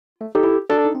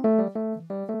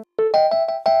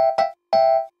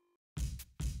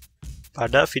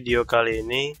Pada video kali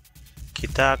ini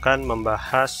kita akan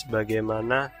membahas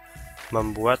bagaimana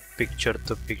membuat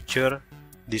picture-to-picture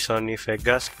di Sony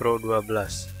Vegas Pro 12.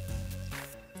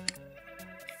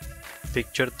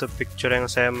 Picture-to-picture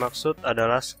yang saya maksud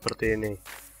adalah seperti ini.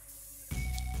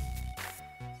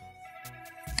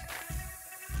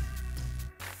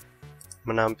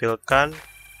 Menampilkan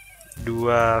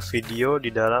dua video di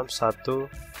dalam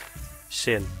satu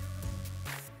scene.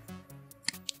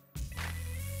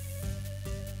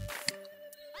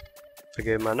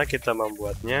 Bagaimana kita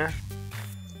membuatnya?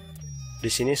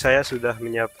 Di sini saya sudah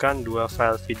menyiapkan dua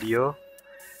file video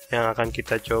yang akan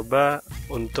kita coba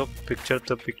untuk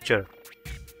picture-to-picture.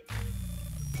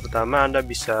 Pertama, Anda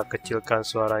bisa kecilkan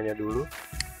suaranya dulu.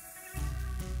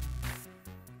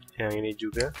 Yang ini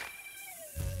juga.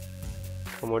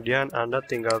 Kemudian Anda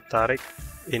tinggal tarik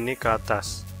ini ke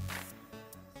atas.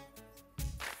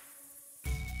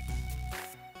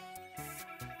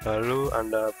 Lalu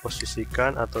Anda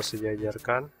posisikan atau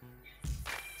sejajarkan.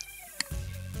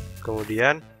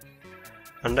 Kemudian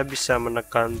Anda bisa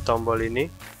menekan tombol ini,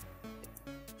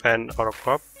 pan or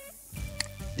crop,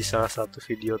 di salah satu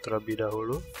video terlebih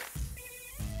dahulu.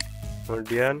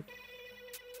 Kemudian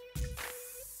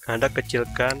Anda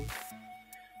kecilkan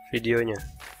videonya.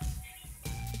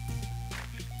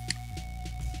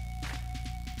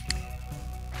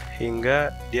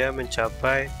 Hingga dia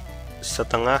mencapai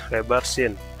setengah lebar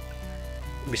scene.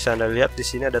 Bisa Anda lihat di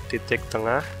sini ada titik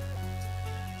tengah,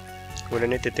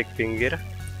 kemudian ini titik pinggir.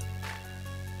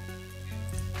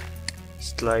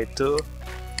 Setelah itu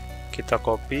kita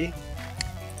copy,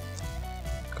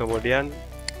 kemudian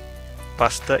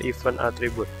paste event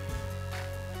attribute.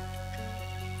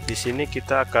 Di sini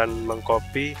kita akan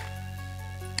mengcopy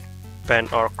pan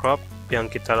or crop yang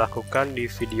kita lakukan di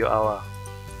video awal.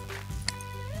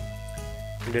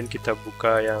 Kemudian kita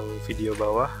buka yang video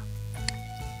bawah.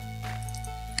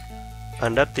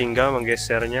 Anda tinggal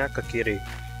menggesernya ke kiri.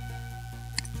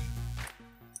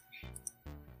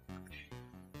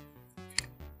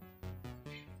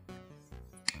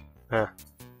 Nah,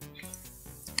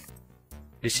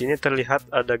 di sini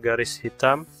terlihat ada garis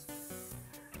hitam.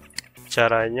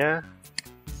 Caranya,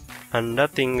 Anda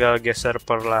tinggal geser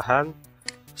perlahan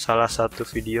salah satu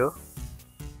video.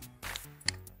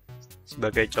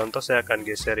 Sebagai contoh, saya akan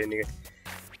geser ini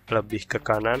lebih ke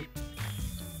kanan.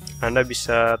 Anda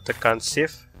bisa tekan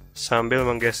Shift sambil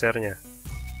menggesernya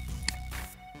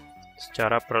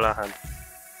secara perlahan.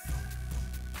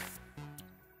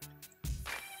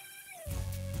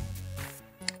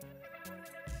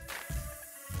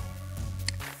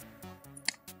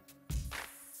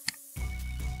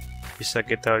 Bisa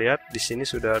kita lihat di sini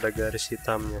sudah ada garis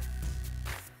hitamnya.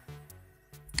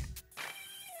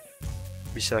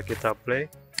 Bisa kita play.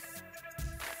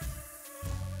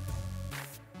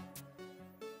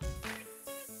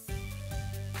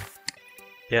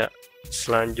 Ya,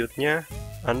 selanjutnya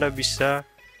Anda bisa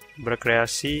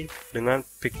berkreasi dengan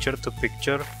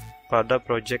picture-to-picture pada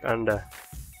project Anda.